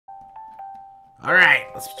Alright,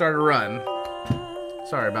 let's start a run.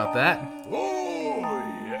 Sorry about that. Oh,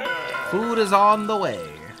 yeah. Food is on the way.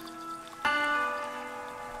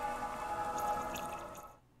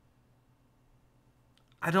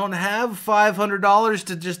 I don't have $500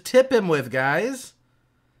 to just tip him with, guys.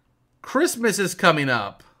 Christmas is coming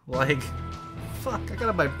up. Like, fuck, I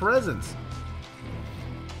gotta buy presents.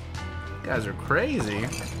 You guys are crazy.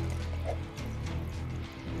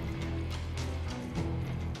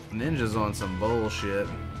 Ninja's on some bullshit.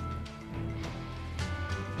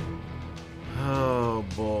 Oh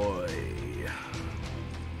boy.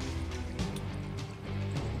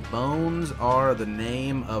 Bones are the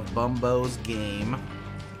name of Bumbo's game.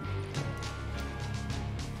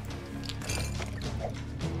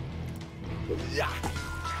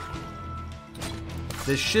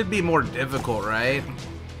 This should be more difficult, right?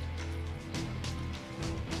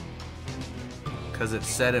 Because it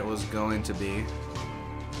said it was going to be.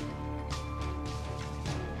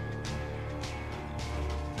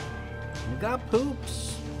 We got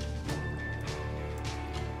poops.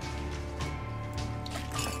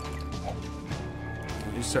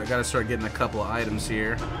 We gotta start getting a couple of items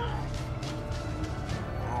here.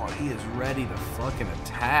 Oh, he is ready to fucking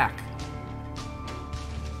attack.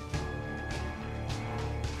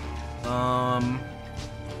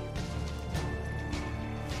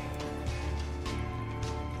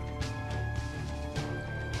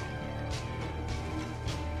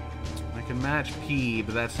 I can match P,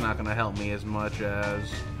 but that's not gonna help me as much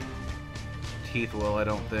as Teeth will, I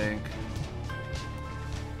don't think.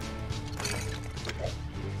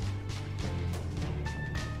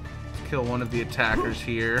 Kill one of the attackers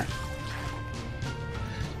here.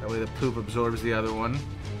 That way the poop absorbs the other one.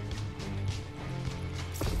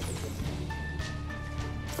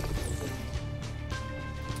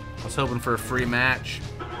 I was hoping for a free match.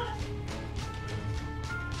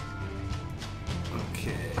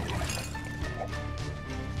 Okay.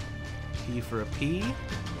 P for a P.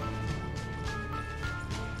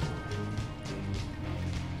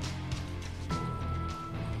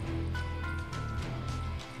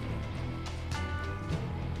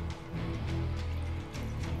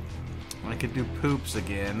 I could do poops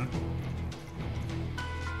again.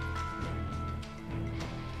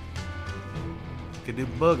 Could do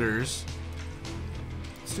boogers.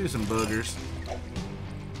 Let's do some boogers.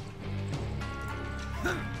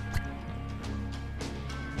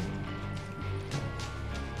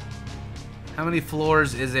 How many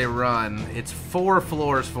floors is a run? It's 4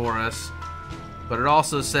 floors for us, but it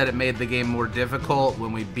also said it made the game more difficult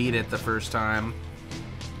when we beat it the first time.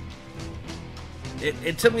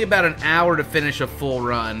 It took me about an hour to finish a full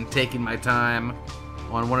run, taking my time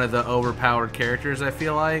on one of the overpowered characters, I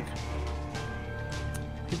feel like.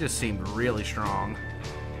 He just seemed really strong.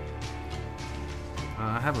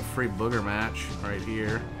 I have a free booger match right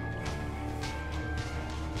here.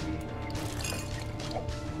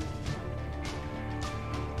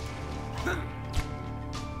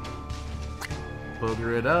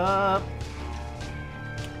 Booger it up.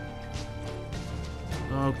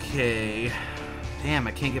 Okay. Damn,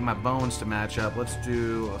 I can't get my bones to match up. Let's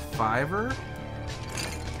do a 5er.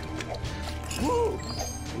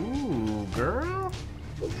 Ooh, girl.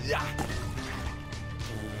 Yeah.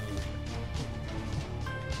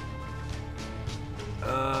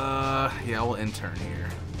 Yeah, we'll intern here.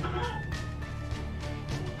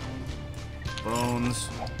 Bones.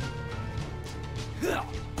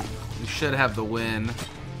 We should have the win.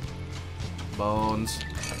 Bones.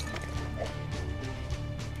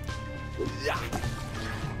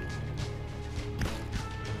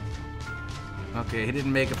 Okay, he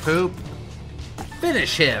didn't make a poop.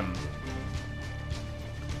 Finish him!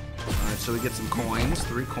 Alright, so we get some coins.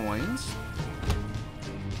 3 coins.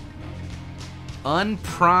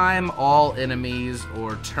 Unprime all enemies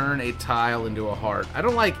or turn a tile into a heart. I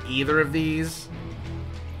don't like either of these.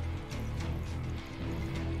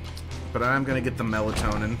 But I'm gonna get the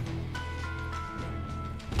melatonin.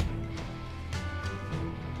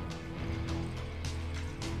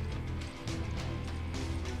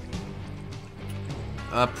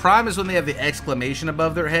 Prime is when they have the exclamation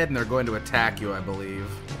above their head and they're going to attack you, I believe.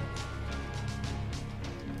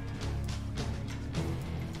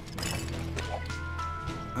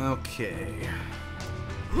 Okay.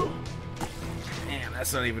 Man,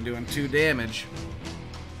 that's not even doing 2 damage.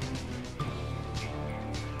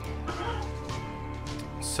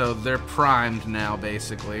 So they're primed now,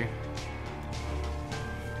 basically.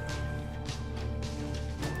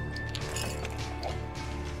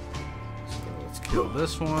 Kill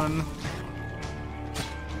this one.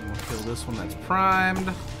 And we'll kill this one that's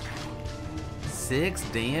primed. 6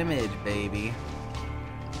 damage, baby.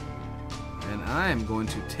 And I'm going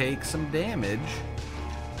to take some damage.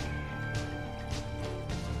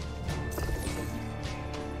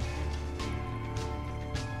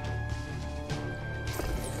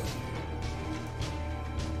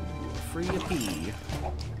 Free a pea.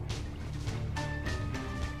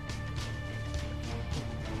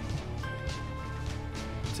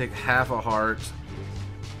 Take half a heart.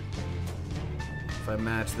 If I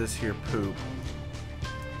match this here poop.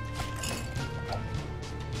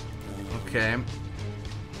 Okay.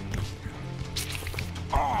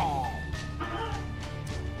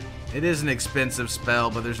 It is an expensive spell,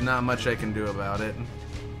 but there's not much I can do about it.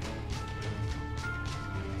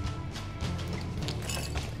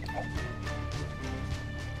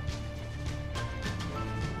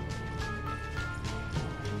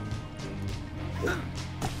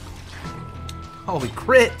 Holy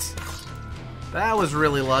crit! That was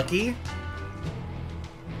really lucky.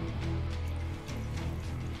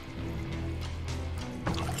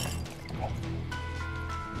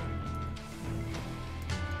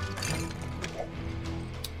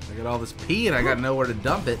 I got all this pee and I got nowhere to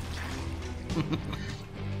dump it.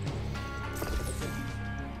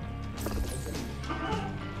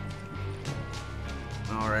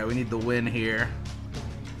 Alright, we need the win here.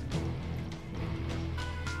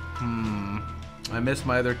 I missed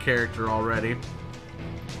my other character already.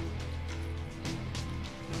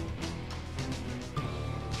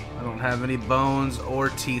 I don't have any bones or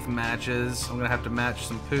teeth matches. I'm gonna have to match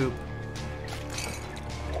some poop.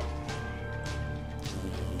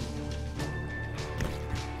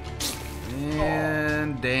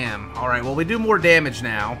 And damn. Alright, well we do more damage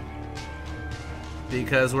now.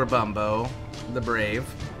 Because we're Bumbo, the Brave.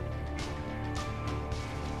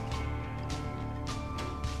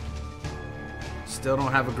 Still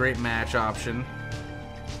don't have a great match option.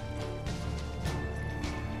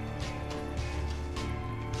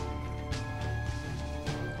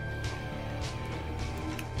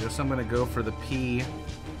 Guess I'm gonna go for the P.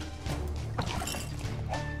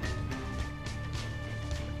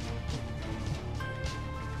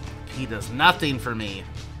 P does nothing for me.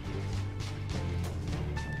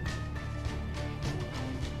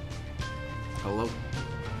 Hello?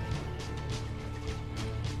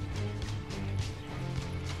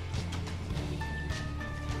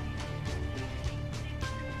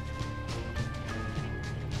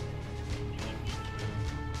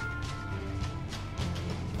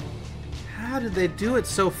 How did they do it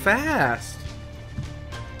so fast?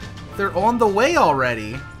 They're on the way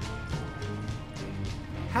already.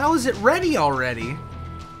 How is it ready already?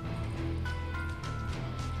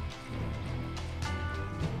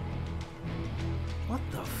 What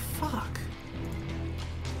the fuck?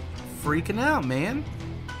 Freaking out, man.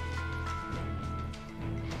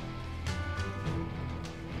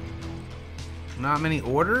 Not many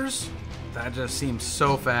orders? That just seems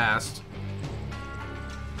so fast.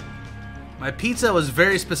 My pizza was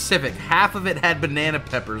very specific. Half of it had banana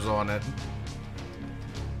peppers on it.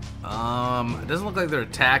 It doesn't look like they're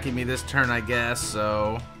attacking me this turn, I guess,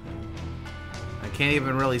 so I can't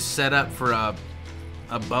even really set up for a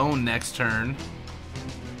bone next turn.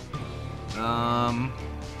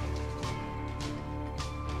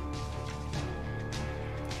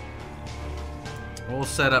 We'll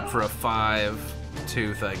set up for a 5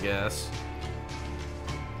 tooth, I guess.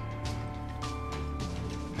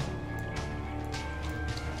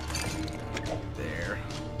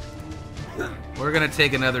 We're gonna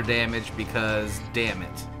take another damage because, damn it.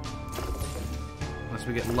 Unless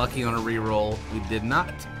we get lucky on a reroll, we did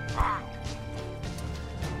not.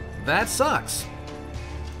 That sucks.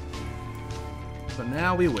 But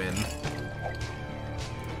now we win.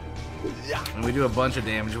 And we do a bunch of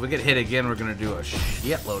damage. If we get hit again, we're gonna do a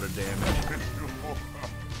shitload of damage.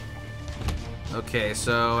 Okay,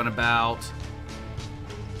 so in about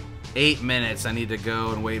 8 minutes, I need to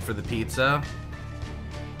go and wait for the pizza.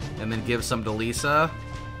 And then give some to Lisa.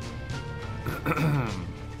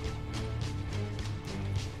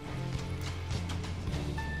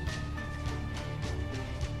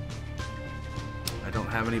 I don't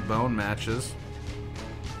have any bone matches.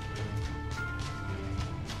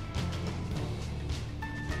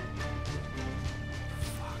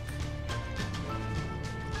 Fuck.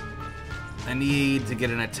 I need to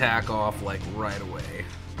get an attack off, like, right away.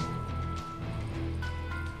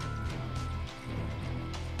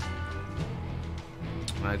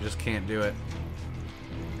 I just can't do it.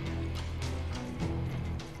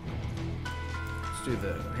 Let's do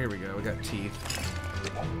the... Here we go. We got teeth.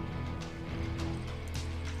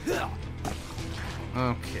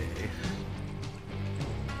 Okay.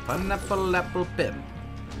 Pineapple apple pin.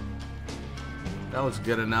 That was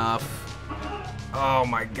good enough. Oh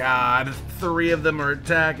my god. 3 of them are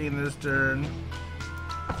attacking this turn.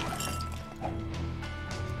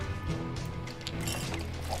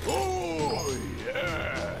 Oh,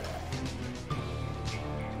 yeah.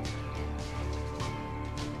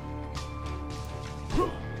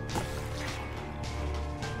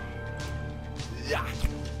 Yeah.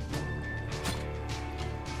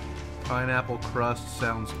 Pineapple crust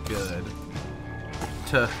sounds good.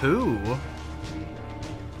 To who?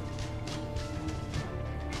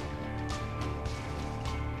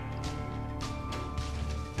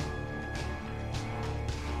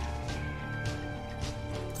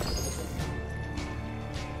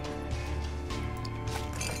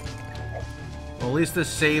 Well, at least this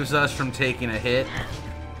saves us from taking a hit.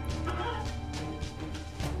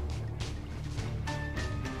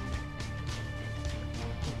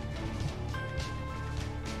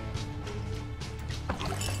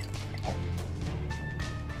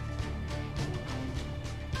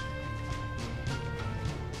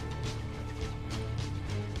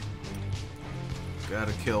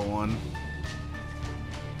 Gotta kill one.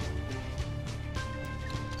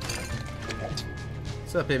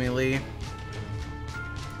 What's up, Emily?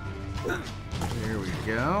 There we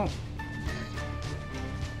go.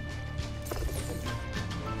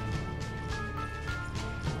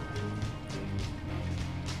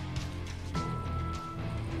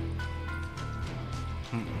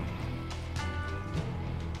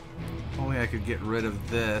 Only I could get rid of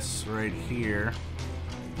this right here.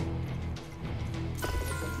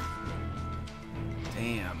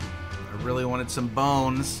 Damn. I really wanted some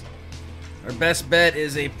bones. Our best bet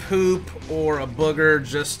is a poop or a booger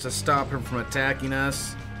just to stop him from attacking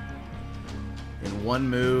us in one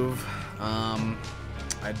move.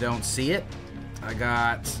 I don't see it. I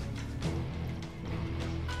got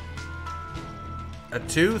a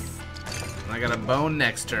tooth, and I got a bone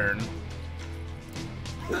next turn.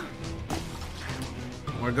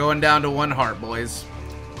 We're going down to 1 heart, boys.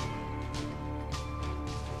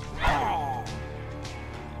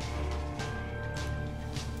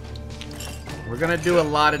 We're gonna do a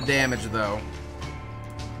lot of damage, though.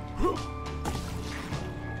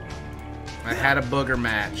 I had a booger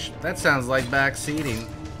match. That sounds like backseating.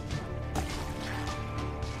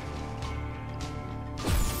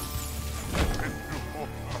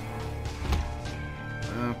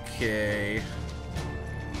 Okay.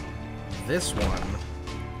 This one.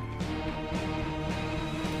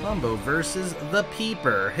 Bumbo versus the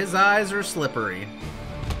Peeper. His eyes are slippery.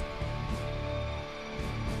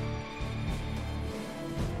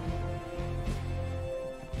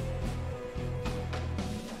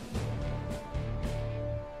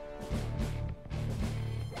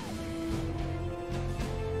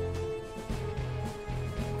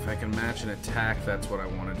 If I can match an attack, that's what I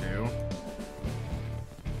want to do.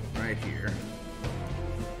 Right here.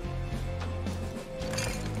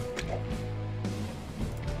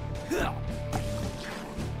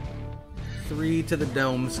 Three to the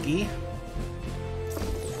Domski.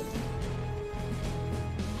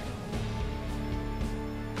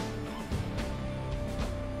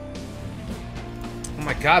 Oh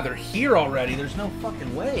my god, they're here already. There's no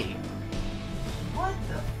fucking way. What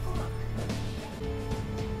the fuck?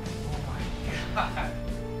 Oh my god.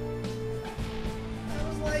 That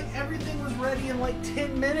was like everything was ready in like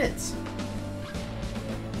 10 minutes.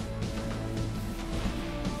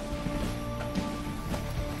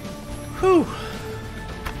 Whew.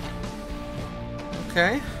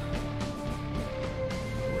 Okay.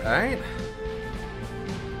 Right.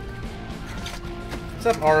 What's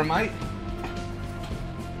up, Aramite?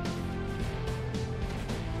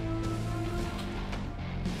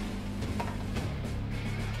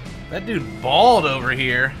 That dude balled over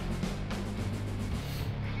here.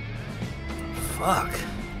 Fuck.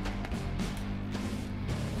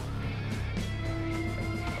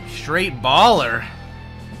 Straight baller.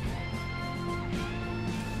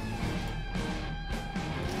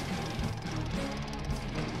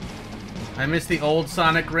 I miss the old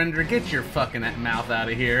Sonic render. Get your fucking mouth out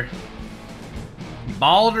of here.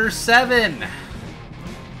 Balder 7.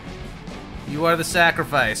 You are the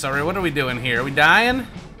sacrifice. Alright, what are we doing here? Are we dying?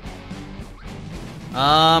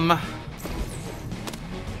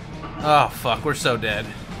 Oh, fuck. We're so dead.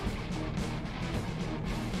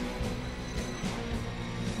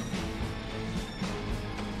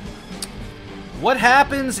 What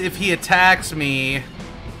happens if he attacks me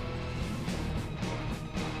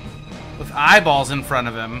with eyeballs in front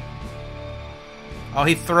of him? Oh,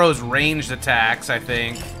 he throws ranged attacks, I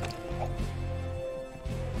think.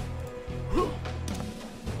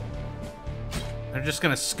 They're just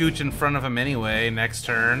gonna scooch in front of him anyway next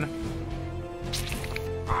turn.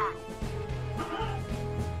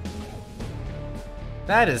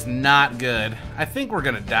 That is not good. I think we're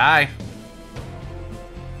gonna die.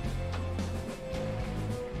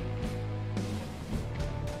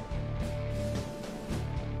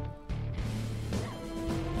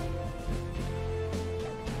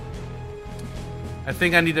 I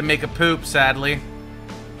think I need to make a poop, sadly.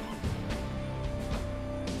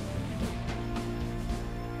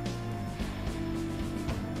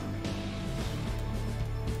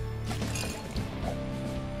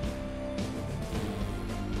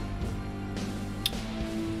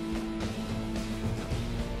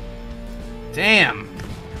 Damn.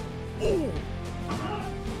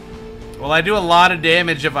 Well, I do a lot of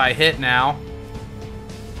damage if I hit now.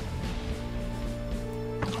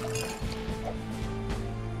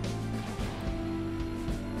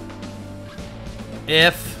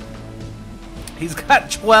 If he's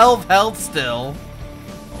got 12 health still.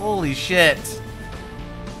 Holy shit.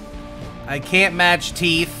 I can't match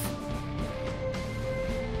teeth.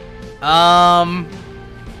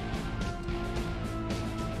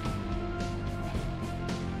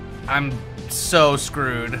 I'm so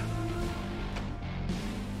screwed.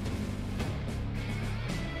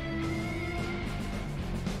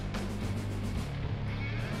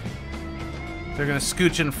 They're gonna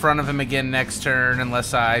scooch in front of him again next turn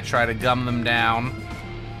unless I try to gum them down.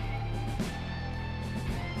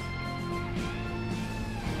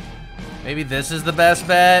 Maybe this is the best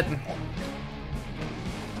bet.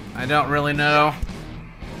 I don't really know.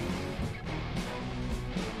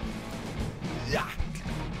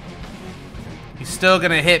 He's still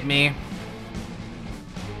gonna hit me.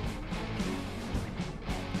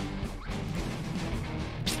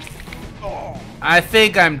 I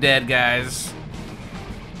think I'm dead, guys.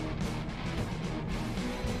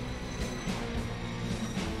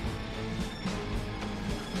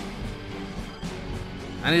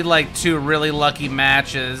 I need like 2 really lucky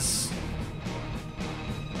matches.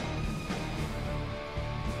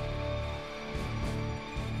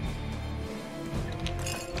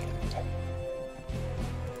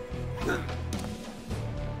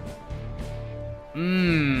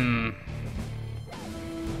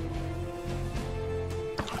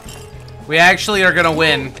 We actually are gonna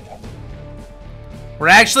win. We're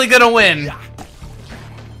actually gonna win.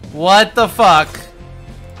 What the fuck?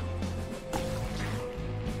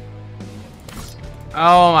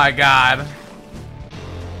 Oh my god.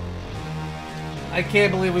 I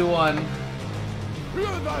can't believe we won.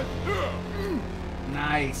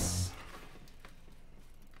 Nice.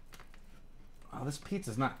 Oh, this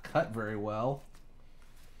pizza's not cut very well.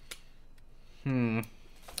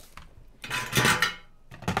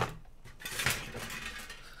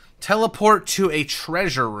 Teleport to a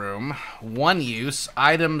treasure room. 1 use.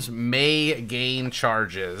 Items may gain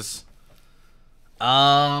charges.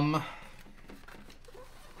 The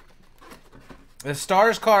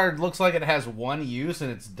stars card looks like it has 1 use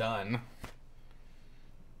and it's done.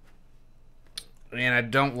 And I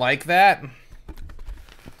don't like that.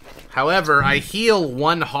 However, I heal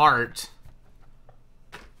 1 heart.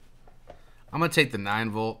 I'm gonna take the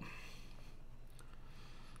 9 volt.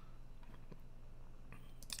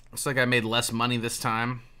 Looks like I made less money this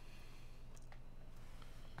time.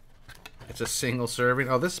 It's a single serving.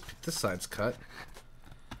 Oh, this side's cut.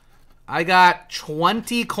 I got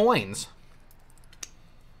 20 coins.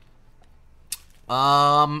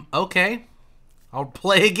 Okay. I'll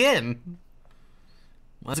play again.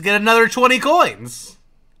 Let's get another 20 coins.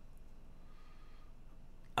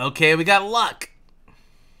 Okay, we got luck.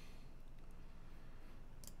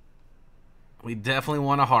 We definitely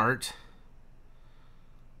want a heart.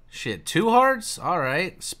 Shit, 2 hearts?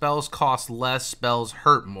 Alright. Spells cost less, spells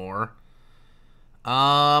hurt more.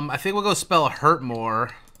 I think we'll go spell hurt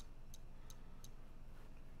more.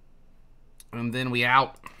 And then we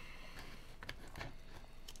out.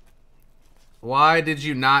 Why did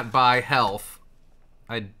you not buy health?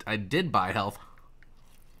 I did buy health.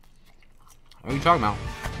 What are you talking about?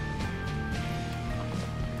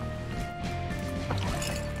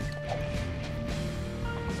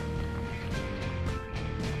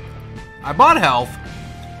 I bought health.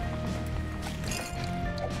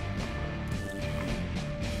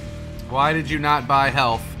 Why did you not buy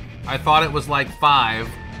health? I thought it was like 5.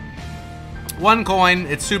 1 coin.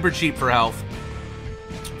 It's super cheap for health.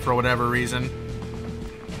 For whatever reason.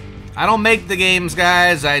 I don't make the games,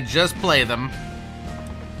 guys. I just play them.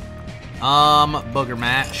 Booger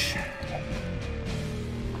match.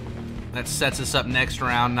 That sets us up next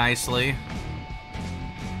round nicely.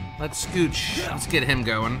 Let's scooch. Let's get him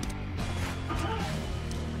going.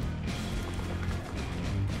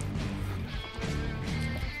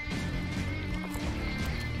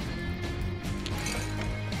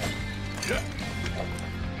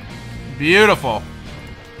 Beautiful.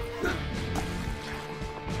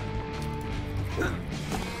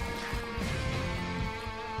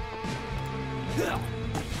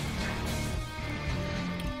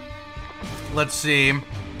 Let's see. I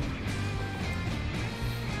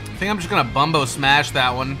think I'm just gonna bumbo smash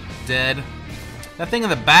that one. Dead. That thing in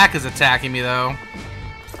the back is attacking me though.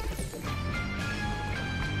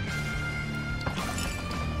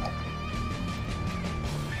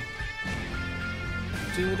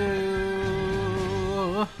 Doo-doo.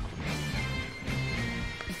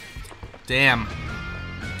 Damn.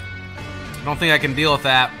 I don't think I can deal with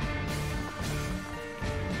that.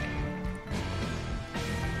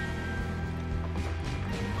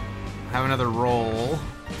 Have another roll.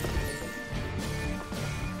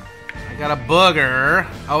 I got a booger.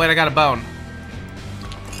 Oh wait, I got a bone.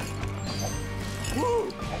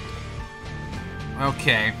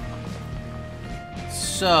 Okay.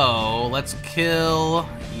 So, let's kill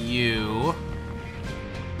you.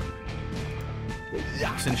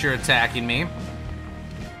 Since you're attacking me.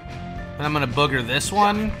 And I'm gonna booger this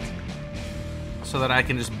one. So that I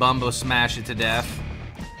can just bumbo smash it to death.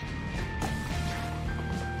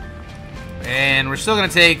 And we're still gonna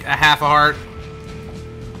take a half a heart.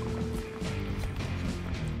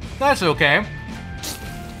 That's okay.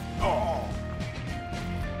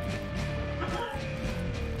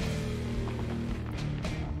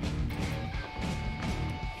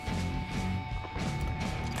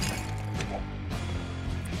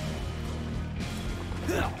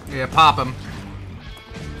 Yeah, pop him.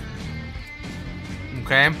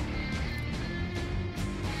 Okay.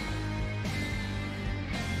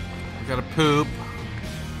 We got a poop.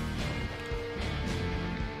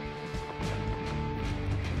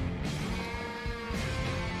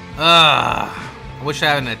 I wish I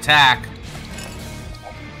had an attack.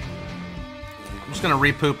 I'm just gonna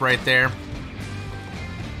repoop right there.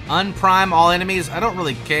 Unprime all enemies. I don't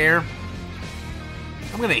really care.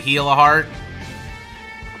 I'm gonna heal a heart.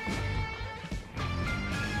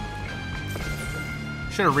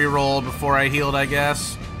 Should have re-rolled before I healed, I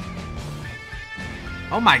guess.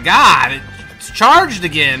 Oh my god! It's charged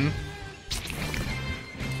again!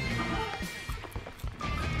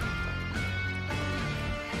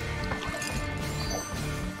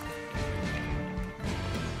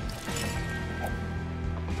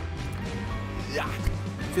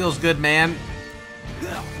 Feels good, man.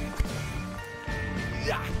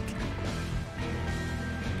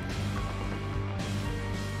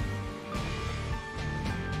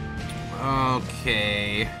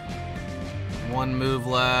 Okay. One move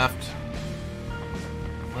left.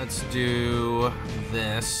 Let's do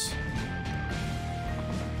this.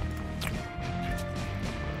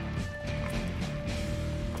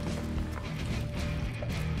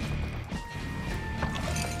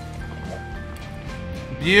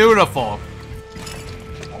 Beautiful.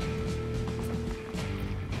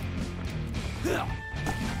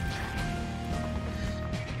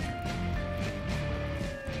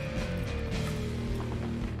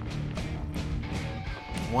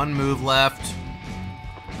 One move left.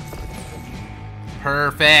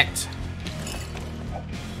 Perfect.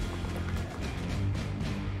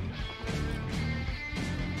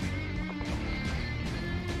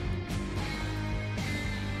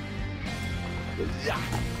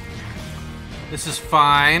 This is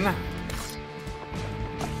fine.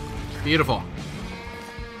 Beautiful.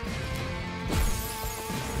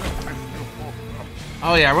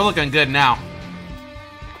 Oh yeah, we're looking good now.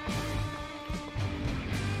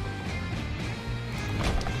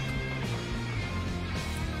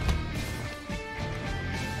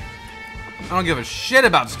 I don't give a shit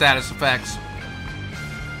about status effects.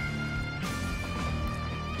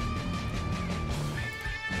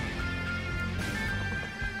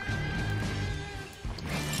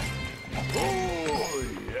 Oh,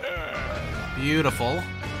 yeah. Beautiful.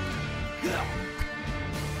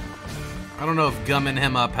 I don't know if gumming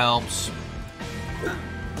him up helps.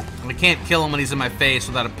 I can't kill him when he's in my face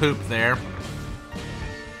without a poop there.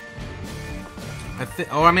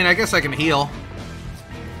 Oh, I mean, I guess I can heal.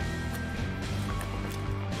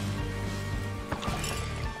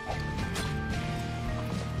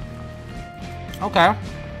 Okay.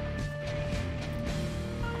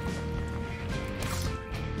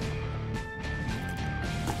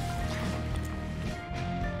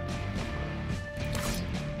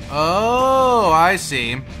 Oh, I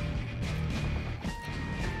see.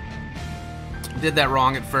 Did that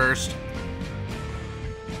wrong at first.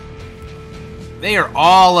 They are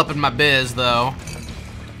all up in my biz, though.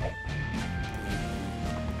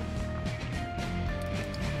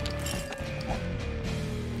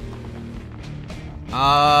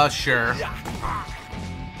 Sure.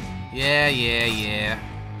 Yeah, yeah, yeah.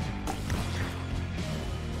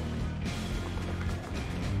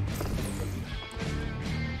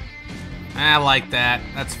 I like that.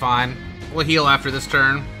 That's fine. We'll heal after this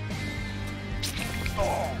turn.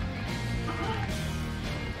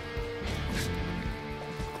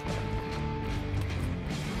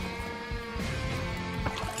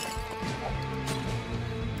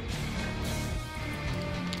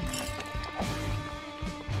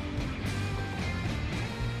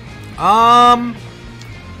 I'm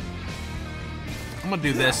gonna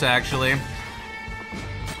do this actually.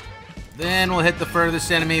 Then we'll hit the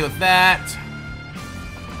furthest enemy with that.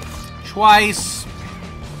 Twice.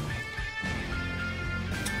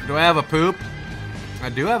 Do I have a poop? I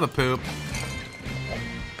do have a poop.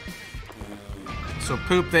 So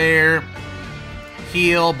poop there.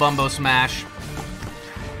 Heal, Bumbo Smash.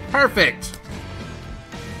 Perfect.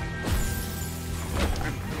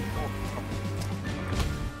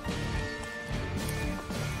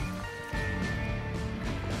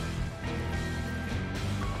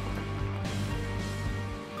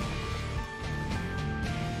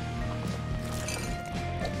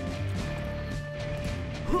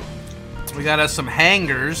 We got us some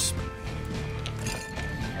hangers.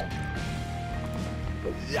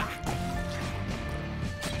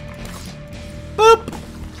 Boop!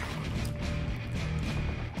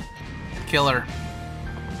 Killer.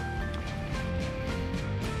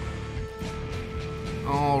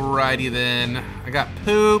 Alrighty then. I got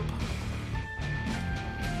poop.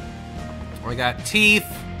 I got teeth.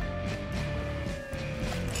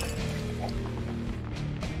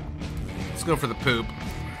 Let's go for the poop.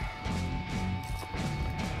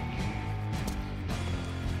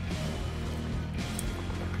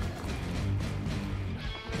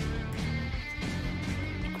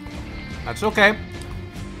 That's okay.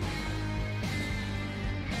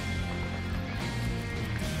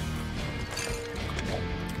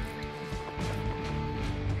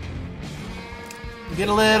 Get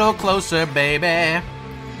a little closer, baby.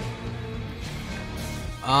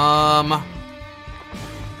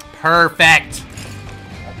 Perfect.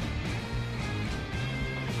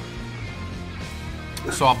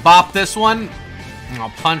 So I'll bop this one, and I'll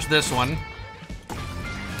punch this one.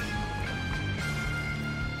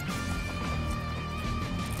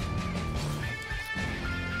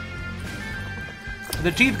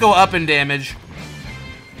 The teeth go up in damage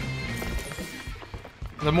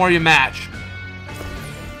the more you match.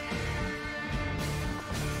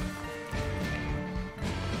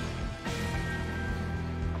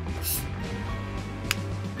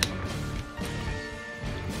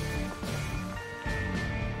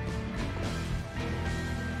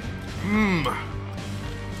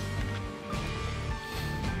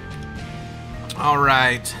 All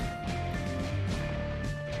right.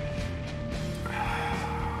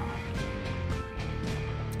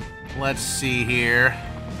 Let's see here.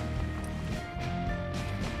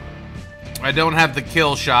 I don't have the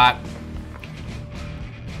kill shot.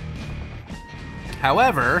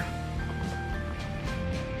 However,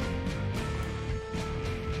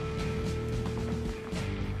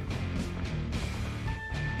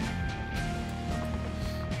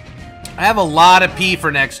 I have a lot of P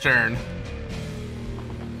for next turn.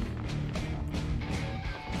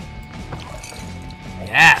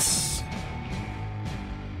 Yes.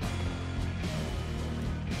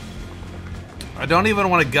 I don't even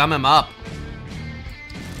want to gum him up.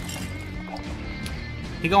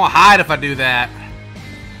 He gonna hide if I do that.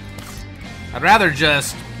 I'd rather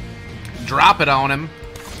just drop it on him.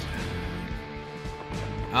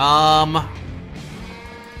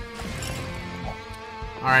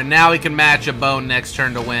 Alright, now we can match a bone next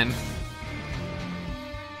turn to win.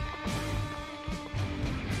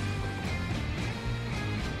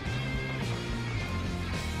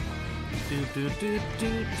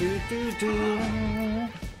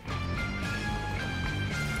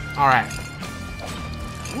 Alright.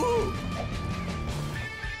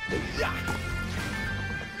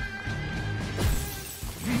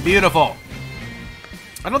 Beautiful.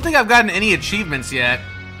 I don't think I've gotten any achievements yet.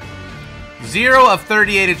 0 of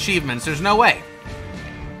 38 achievements. There's no way.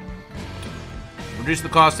 Reduce the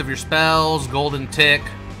cost of your spells. Golden Tick.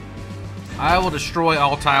 I will destroy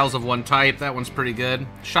all tiles of one type. That one's pretty good.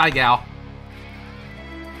 Shy Gal.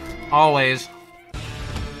 Always.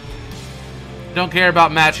 Don't care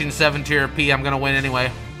about matching 7 tier P. I'm gonna win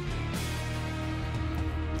anyway.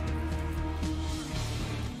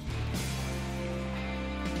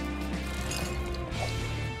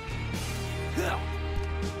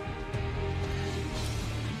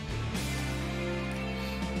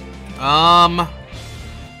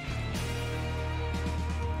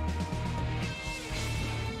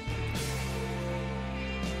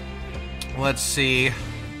 Let's see.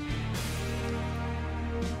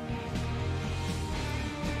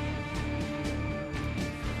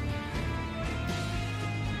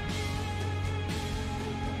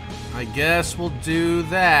 I guess we'll do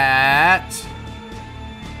that.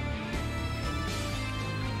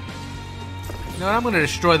 No, I'm gonna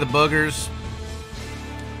destroy the boogers.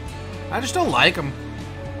 I just don't like them.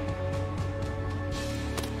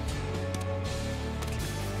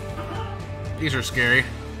 These are scary.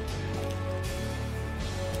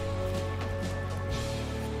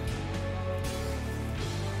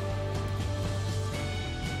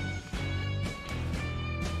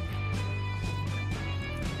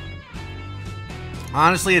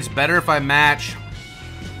 Honestly, it's better if I match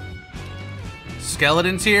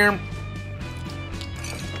skeletons here.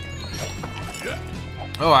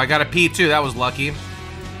 Oh, I got a P2. That was lucky.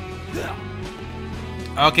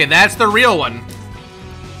 Okay, that's the real one.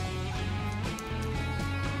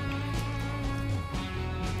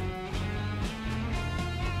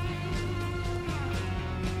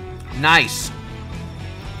 Nice.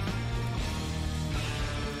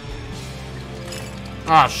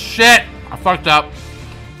 Oh, shit. I fucked up.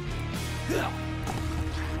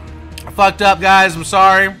 I fucked up, guys. I'm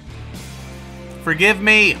sorry. Forgive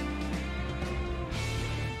me.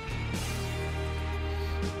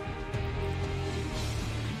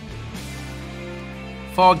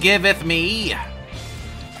 Forgiveth me.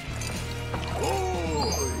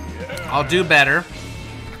 Oh, yeah. I'll do better.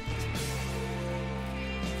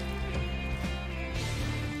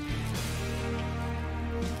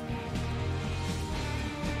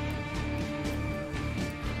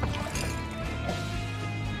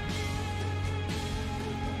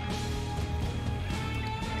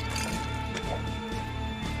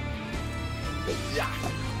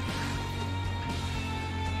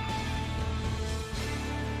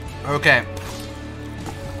 Okay.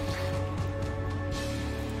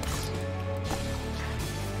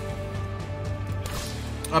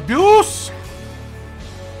 Abuse!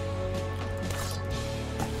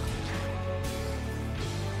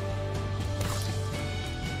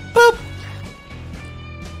 Boop!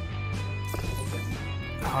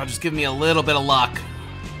 Oh, just give me a little bit of luck.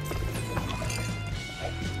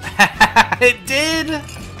 It did!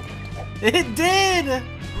 It did!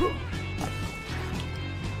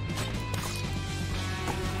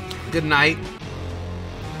 Good night.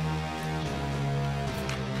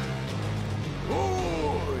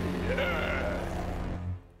 Oh, yeah.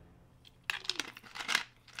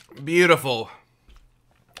 Beautiful.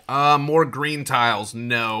 More green tiles.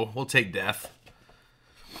 No, we'll take death.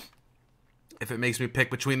 If it makes me pick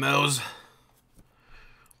between those.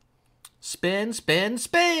 Spin, spin,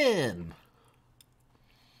 spin.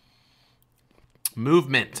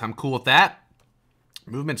 Movement. I'm cool with that.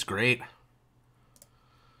 Movement's great.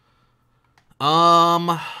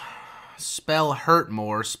 Spell hurt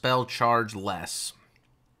more, spell charge less.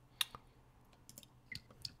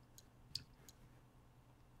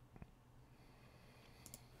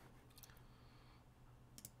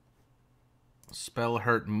 Spell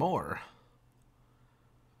hurt more.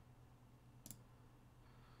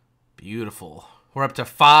 Beautiful. We're up to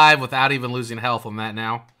 5 without even losing health on that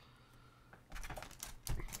now.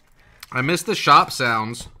 I miss the shop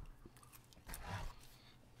sounds.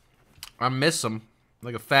 I miss them.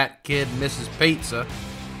 Like a fat kid misses pizza.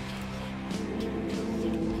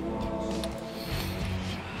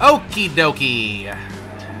 Okie dokie.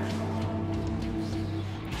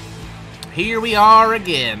 Here we are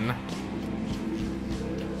again.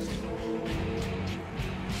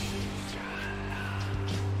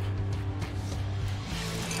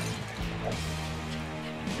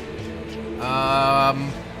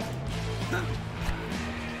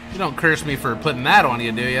 You don't curse me for putting that on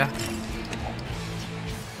you, do you?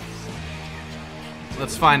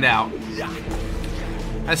 Let's find out.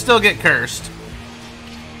 I still get cursed.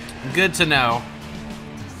 Good to know.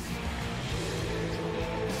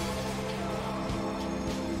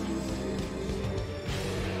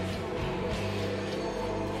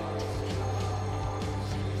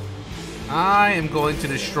 I am going to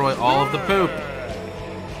destroy all of the poop.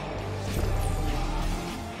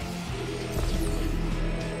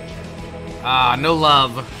 Ah, no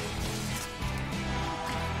love.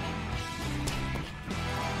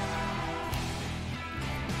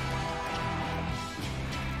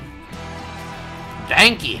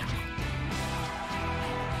 Danky.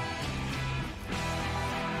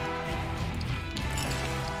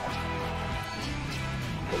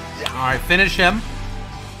 Alright, finish him.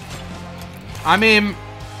 I mean,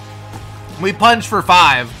 we punched for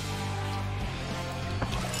 5.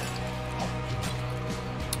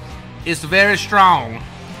 It's very strong.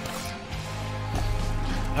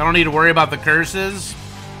 don't need to worry about the curses.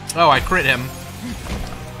 Oh, I crit him.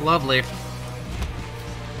 Lovely.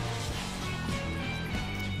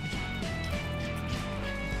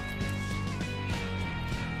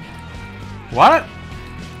 What?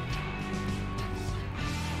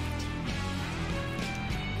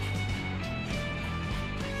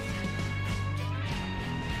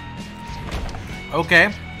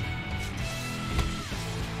 Okay.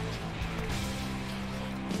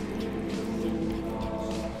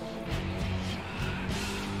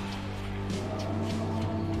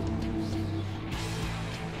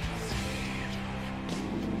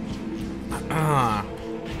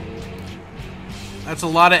 That's a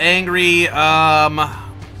lot of angry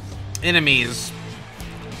enemies.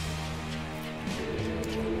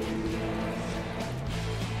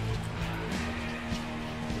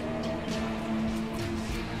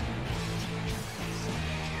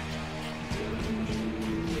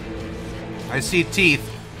 I see teeth.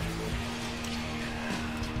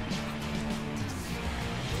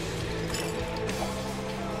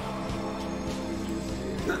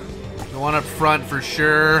 The one up front for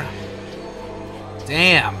sure.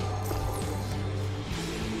 Damn.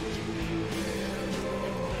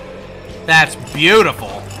 That's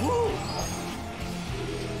beautiful.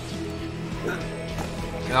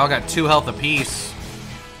 They all got 2 health apiece.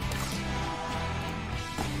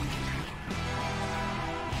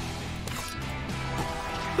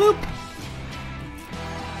 Boop.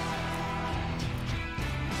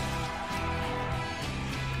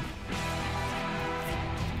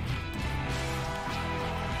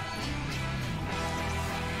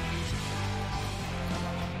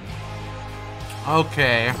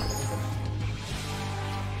 Okay.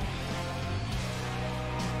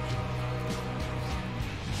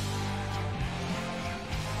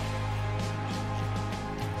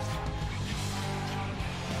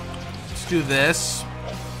 Let's do this.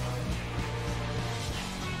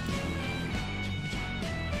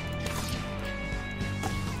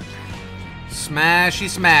 Smashy,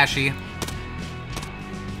 smashy.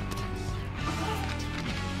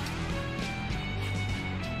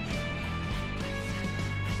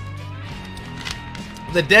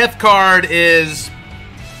 The death card is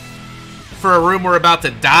for a room we're about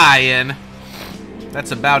to die in.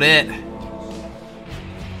 That's about it.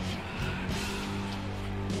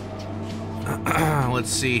 Let's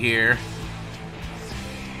see here.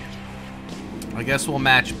 I guess we'll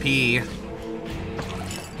match P.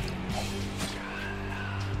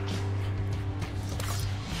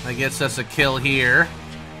 That gets us a kill here.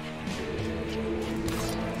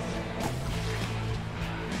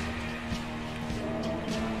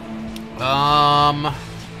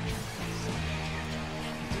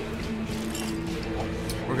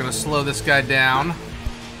 We're gonna slow this guy down.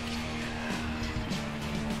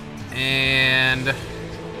 And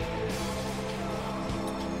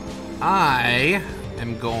I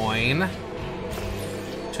am going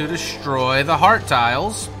to destroy the heart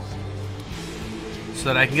tiles so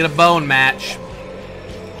that I can get a bone match.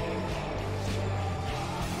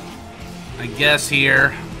 I guess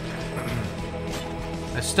here.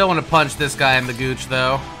 I still want to punch this guy in the gooch,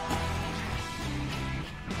 though.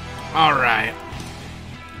 All right.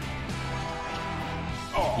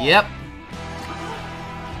 Yep.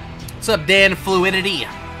 What's up, Dan Fluidity?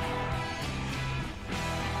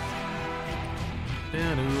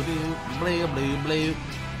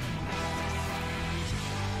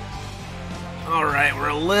 All right, we're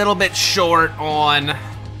a little bit short on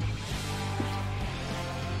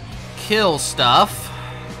kill stuff.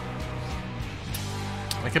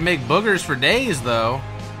 I can make boogers for days, though.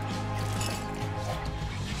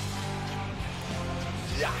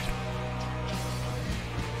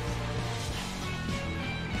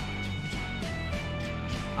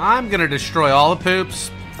 I'm gonna destroy all the poops.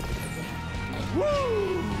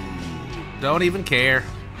 Woo! Don't even care.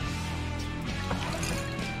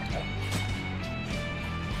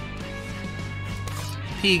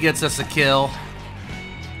 P gets us a kill.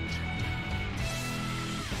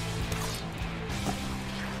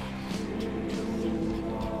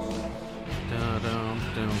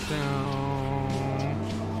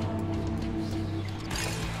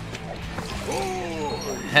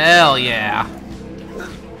 Hell yeah.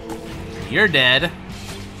 You're dead.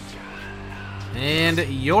 And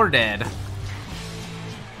you're dead.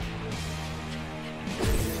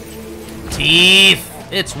 Teeth!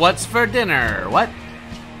 It's what's for dinner. What?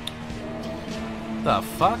 The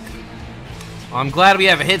fuck? Well, I'm glad we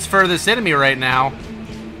have hits for this enemy right now.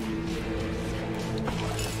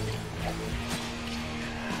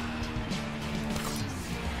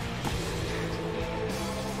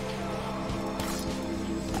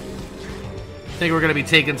 think we're gonna be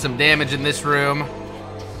taking some damage in this room.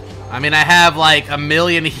 I mean, I have like a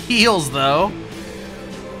million heals though.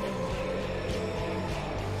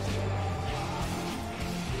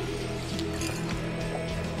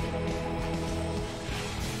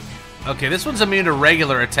 Okay, this one's immune to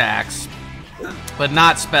regular attacks, but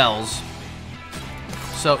not spells.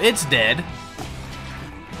 So it's dead.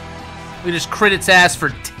 We just crit its ass for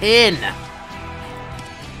 10.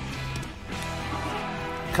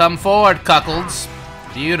 Come forward, cuckolds.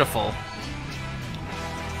 Beautiful.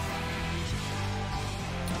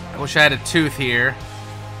 I wish I had a tooth here.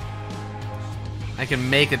 I can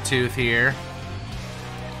make a tooth here.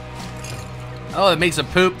 Oh, it makes a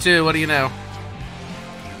poop too. What do you know?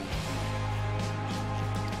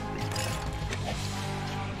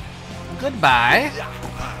 Goodbye.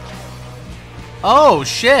 Oh,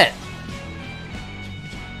 shit.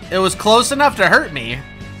 It was close enough to hurt me.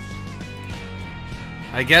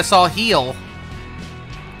 I guess I'll heal.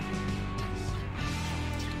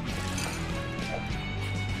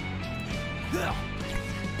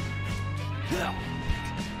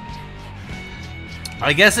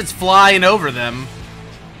 I guess it's flying over them.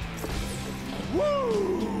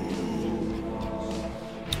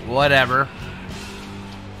 Whatever.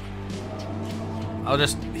 I'll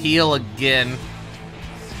just heal again.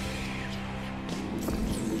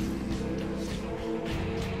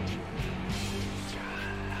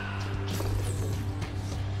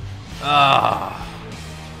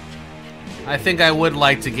 I think I would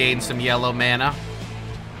like to gain some yellow mana.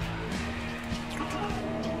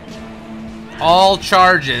 All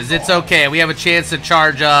charges. It's okay. We have a chance to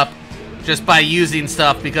charge up just by using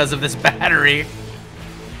stuff because of this battery.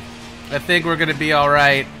 I think we're gonna be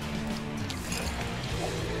alright.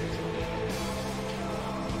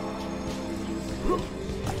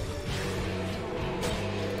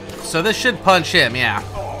 So this should punch him, yeah.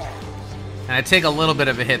 And I take a little bit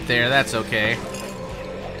of a hit there, that's okay.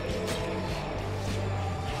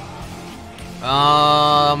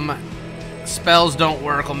 Spells don't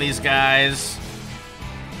work on these guys.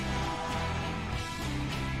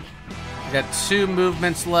 We got 2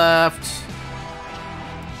 movements left.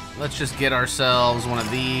 Let's just get ourselves one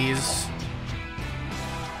of these.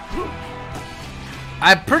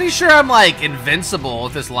 I'm pretty sure I'm like invincible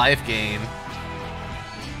with this life gain.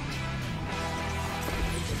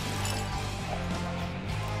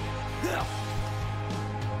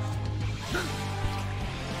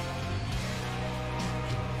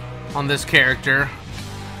 On this character,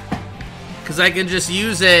 because I can just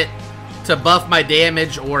use it to buff my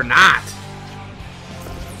damage or not.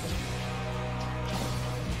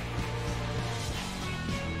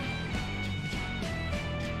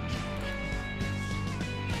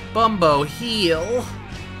 Bumbo heal.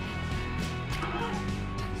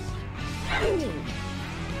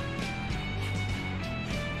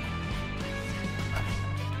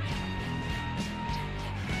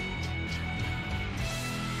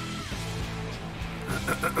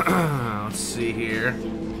 Let's see here.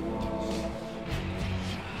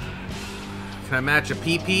 Can I match a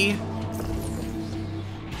PP?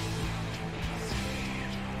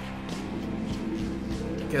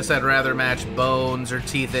 Guess I'd rather match bones or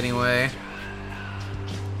teeth anyway.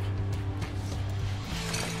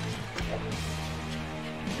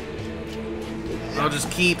 I'll just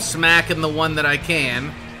keep smacking the one that I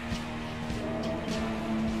can.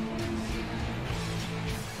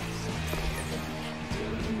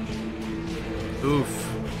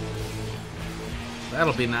 Oof.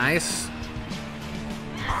 That'll be nice.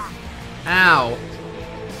 Ow.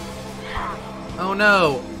 Oh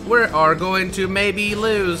no. We are going to maybe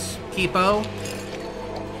lose, Kipo.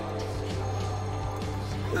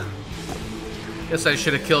 Guess I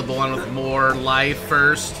should have killed the one with more life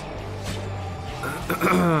first.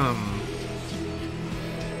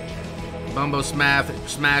 Bumbo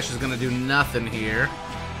Smash is gonna do nothing here.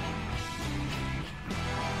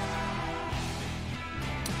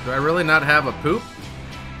 Do I really not have a poop?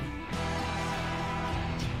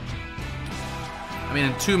 I mean,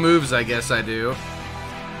 in 2 moves, I guess I do.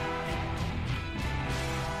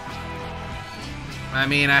 I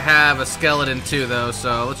mean, I have a skeleton too, though,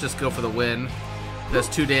 so let's just go for the win. Does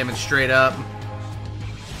 2 damage straight up.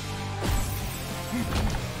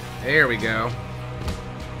 There we go.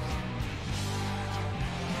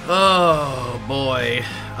 Oh, boy.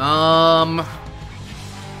 I'm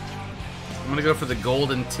gonna go for the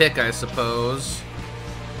golden tick, I suppose.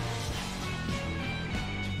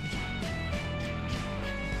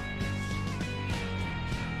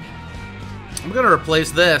 I'm gonna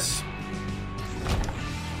replace this.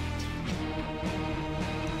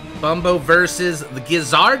 Bumbo versus the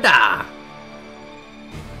Gizarda.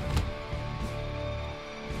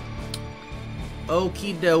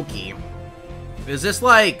 Okie dokie. Is this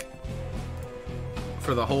like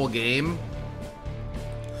for the whole game?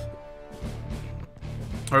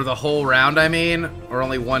 Or the whole round, I mean? Or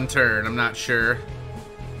only one turn? I'm not sure.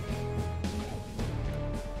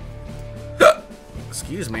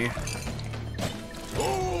 Excuse me.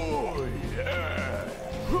 Oh, yeah.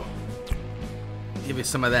 Give you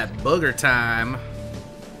some of that booger time.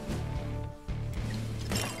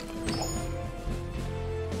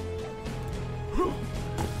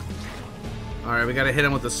 Alright, we gotta hit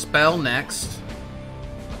him with a spell next.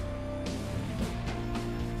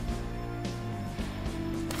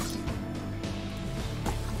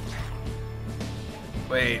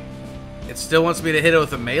 Wait, it still wants me to hit it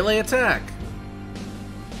with a melee attack?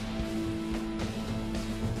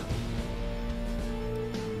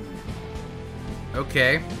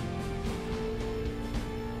 Okay.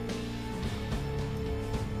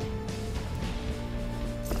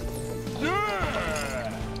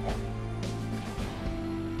 Yeah.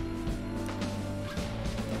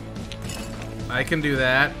 I can do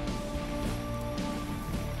that.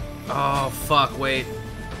 Oh, fuck, wait.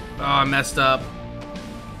 Oh, I messed up.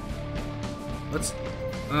 Let's...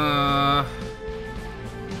 Oh,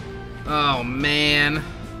 man.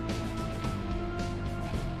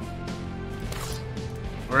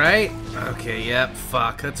 Right? Okay, yep,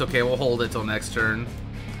 fuck. That's okay, we'll hold it till next turn.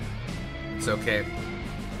 It's okay.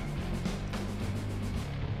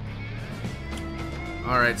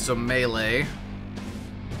 Alright, so melee.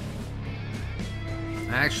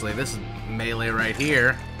 Actually, this is melee right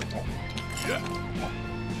here.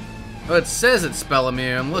 Oh, it says it's spell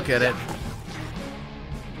immune. Look at it.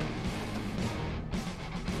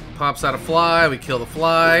 Pops out a fly. We kill the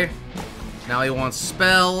fly. Now he wants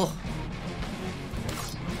spell.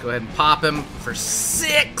 Go ahead and pop him for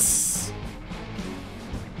 6.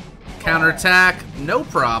 Counterattack. No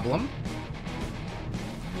problem.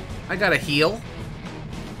 I got a heal.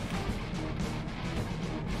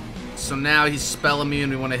 So now he's spell immune.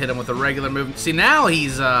 We want to hit him with a regular move. See, now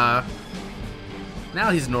he's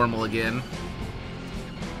normal again.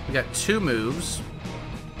 We got 2 moves.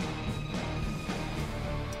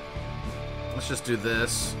 Let's just do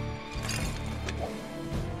this.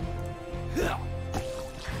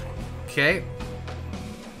 Okay.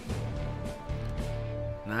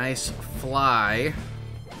 Nice fly.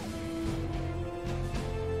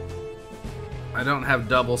 I don't have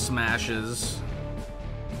double smashes.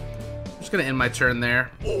 I'm just gonna end my turn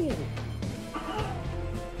there.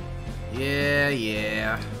 Yeah,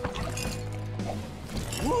 yeah.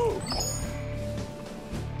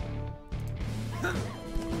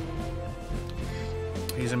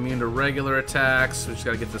 He's immune to regular attacks. We just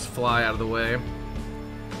gotta get this fly out of the way.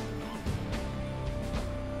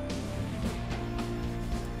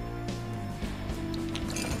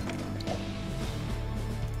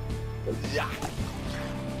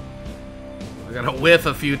 I gotta whiff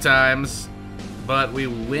a few times, but we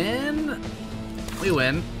win. We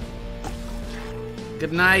win.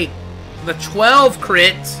 Good night. The 12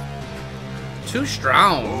 crit. Too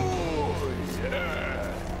strong. Oh,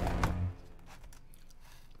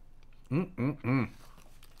 yeah.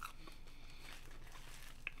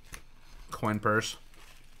 Coin purse.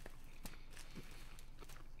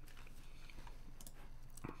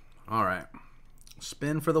 All right.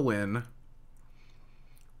 Spin for the win.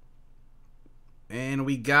 And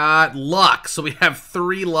we got luck. So we have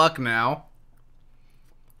 3 luck now.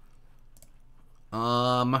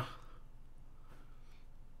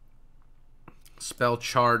 Spell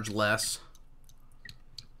charge less.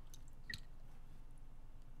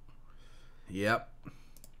 Yep.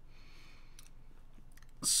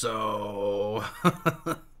 So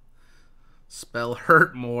spell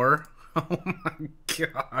hurt more. Oh my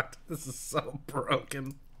god, this is so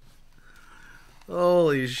broken.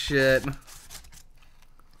 Holy shit.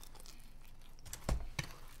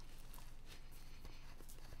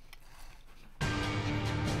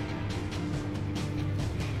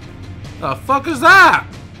 The fuck is that?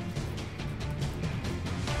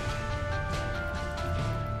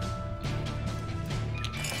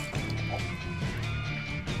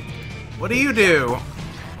 What do?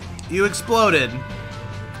 You exploded.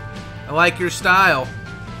 I like your style.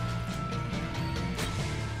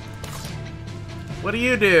 What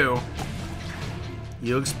do?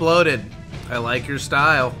 You exploded. I like your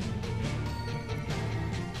style.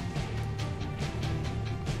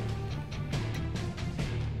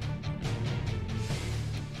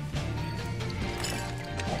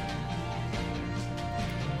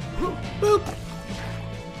 Boop.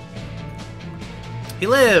 He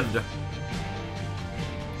lived.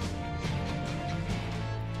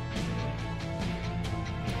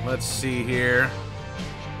 Let's see here.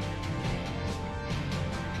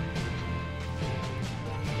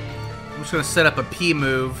 I'm just gonna set up a P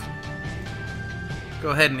move. Go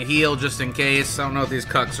ahead and heal just in case. I don't know what these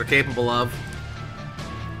cucks are capable of.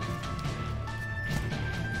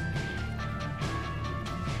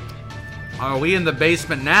 Are we in the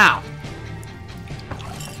basement now?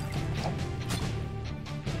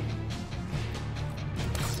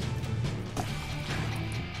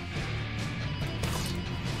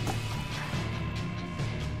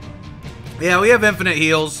 Yeah, we have infinite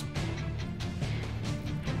heals.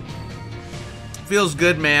 Feels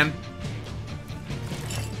good, man.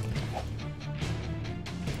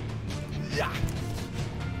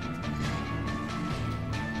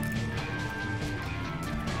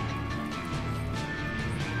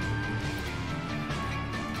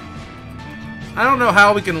 I don't know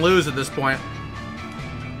how we can lose at this point.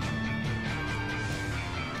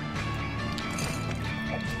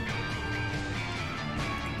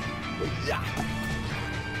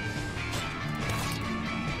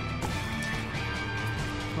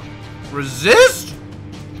 Resist?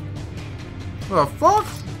 The fuck?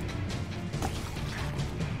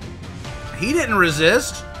 He didn't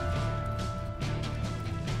resist.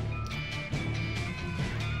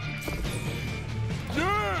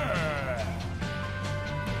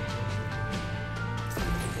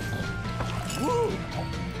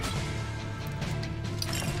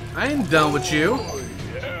 I ain't done with you.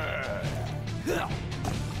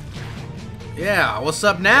 Yeah, what's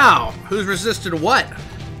up now? Who's resisted what?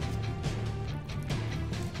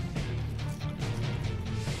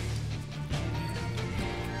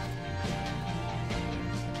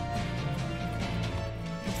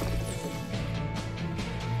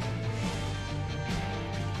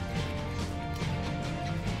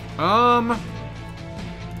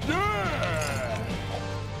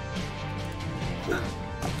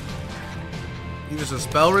 He was a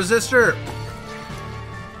spell resistor?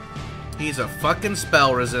 He's a fucking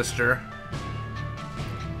spell resistor.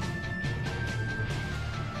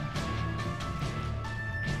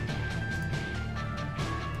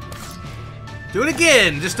 Do it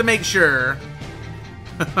again, just to make sure.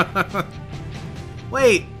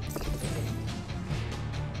 Wait.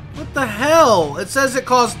 What the hell? It says it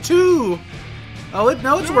costs 2. Oh,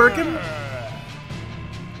 no, it's working.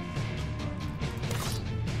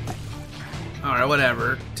 Alright,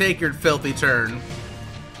 whatever. Take your filthy turn.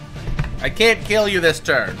 I can't kill you this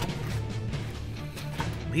turn.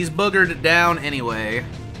 He's boogered it down anyway.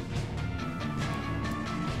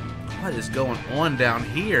 What is going on down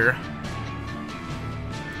here?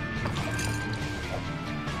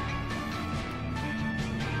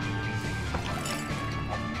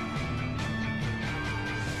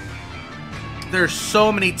 There's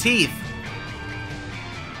so many teeth.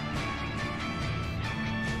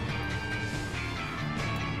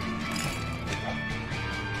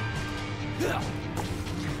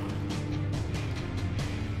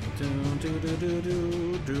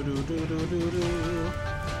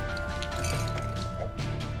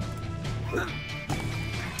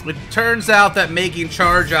 It turns out that making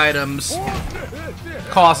charge items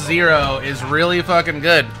cost 0 is really fucking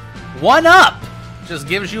good. 1-up! Just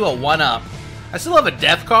gives you a 1-up. I still have a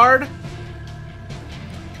death card.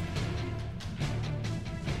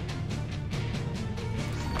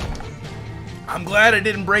 I'm glad I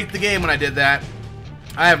didn't break the game when I did that.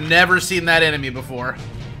 I have never seen that enemy before.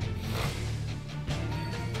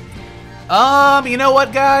 You know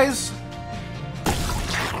what, guys?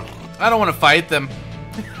 I don't want to fight them.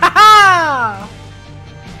 Ha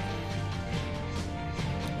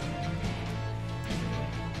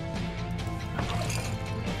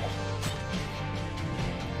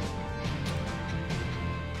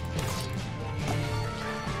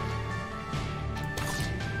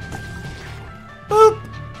Boop!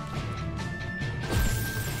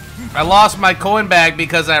 I lost my coin bag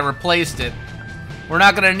because I replaced it. We're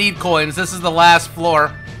not gonna need coins. This is the last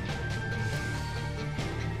floor.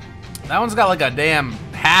 That one's got like a damn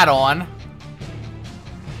hat on.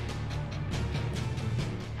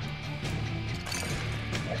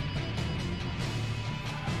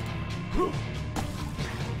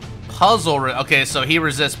 Puzzle. Okay, so he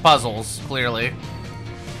resists puzzles, clearly.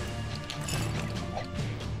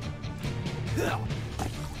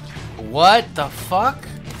 What the fuck?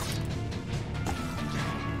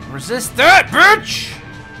 Resist that, bitch!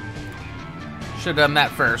 Should've done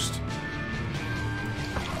that first.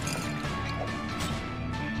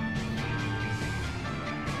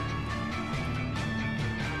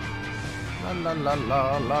 La la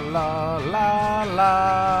la la la la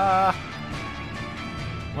la.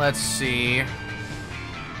 Let's see.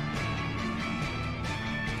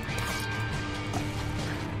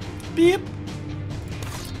 Beep.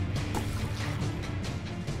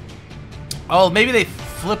 Oh, maybe they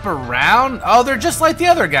flip around? Oh, they're just like the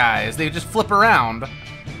other guys. They just flip around.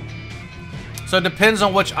 So it depends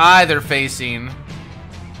on which eye they're facing.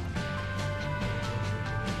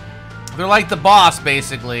 They're like the boss,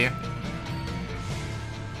 basically.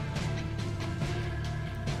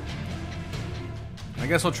 I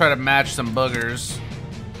guess we'll try to match some boogers.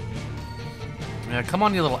 Yeah, come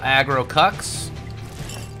on, you little aggro cucks.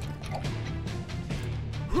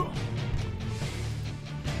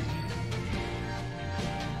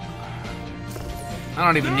 I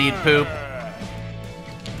don't even need poop.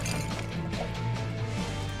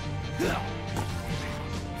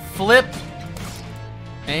 Flip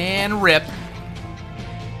and rip.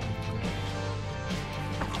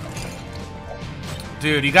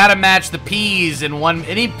 Dude, you gotta match the peas in one.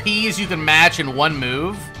 Any peas you can match in one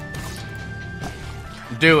move.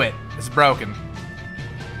 Do it. It's broken.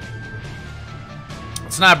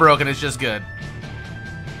 It's not broken, it's just good.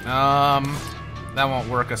 That won't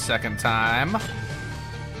work a second time.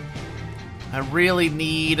 I really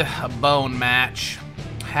need a bone match.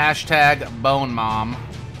 Hashtag bone mom.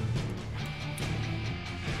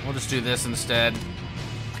 We'll just do this instead.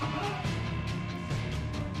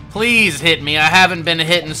 Please hit me. I haven't been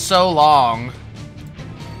hit in so long.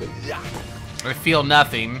 I feel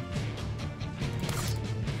nothing.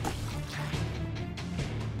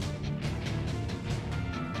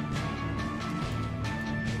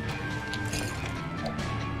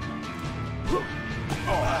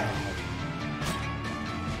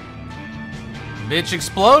 Bitch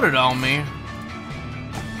exploded on me.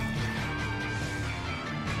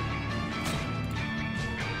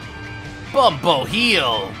 Bumbo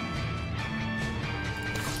heal.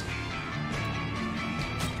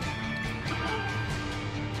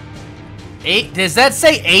 Eight? Does that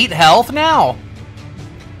say 8 health now?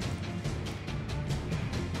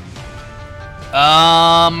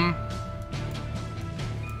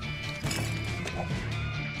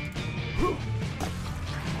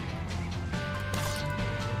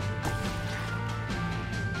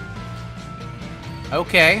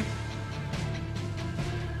 Okay.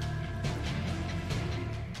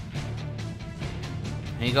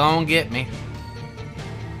 He gonna get me.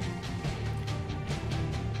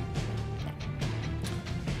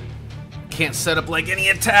 Can't set up like any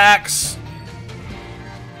attacks.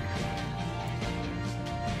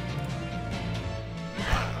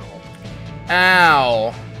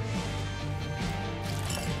 Ow.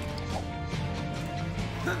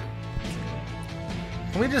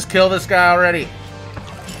 Can we just kill this guy already?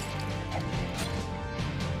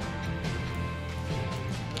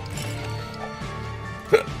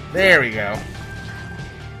 There we go.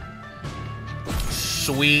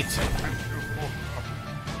 Sweet.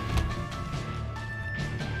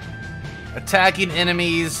 Attacking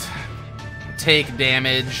enemies take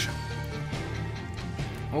damage.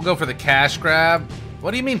 We'll go for the cash grab.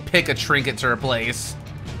 What do you mean pick a trinket to replace?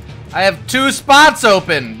 I have 2 spots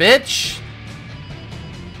open, bitch!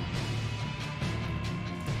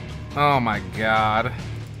 Oh my god.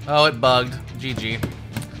 Oh, it bugged. GG.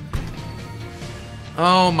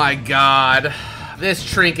 Oh my god. This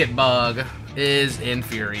trinket bug is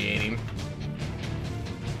infuriating.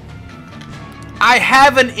 I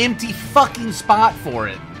have an empty fucking spot for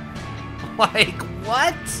it. Like,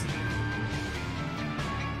 what?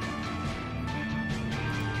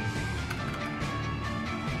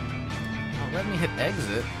 Oh, let me hit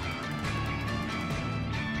exit.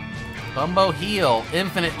 Bumbo heal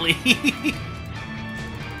infinitely.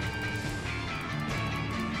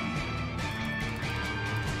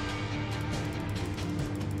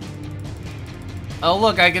 Oh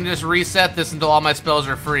look, I can just reset this until all my spells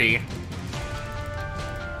are free.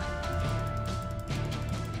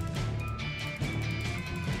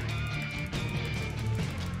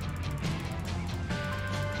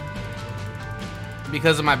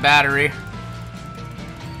 Because of my battery.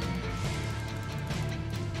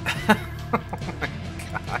 Oh my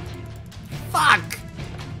god. Fuck!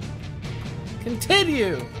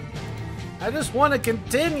 Continue! I just want to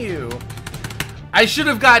continue. I should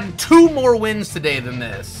have gotten 2 more wins today than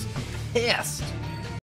this. I'm pissed.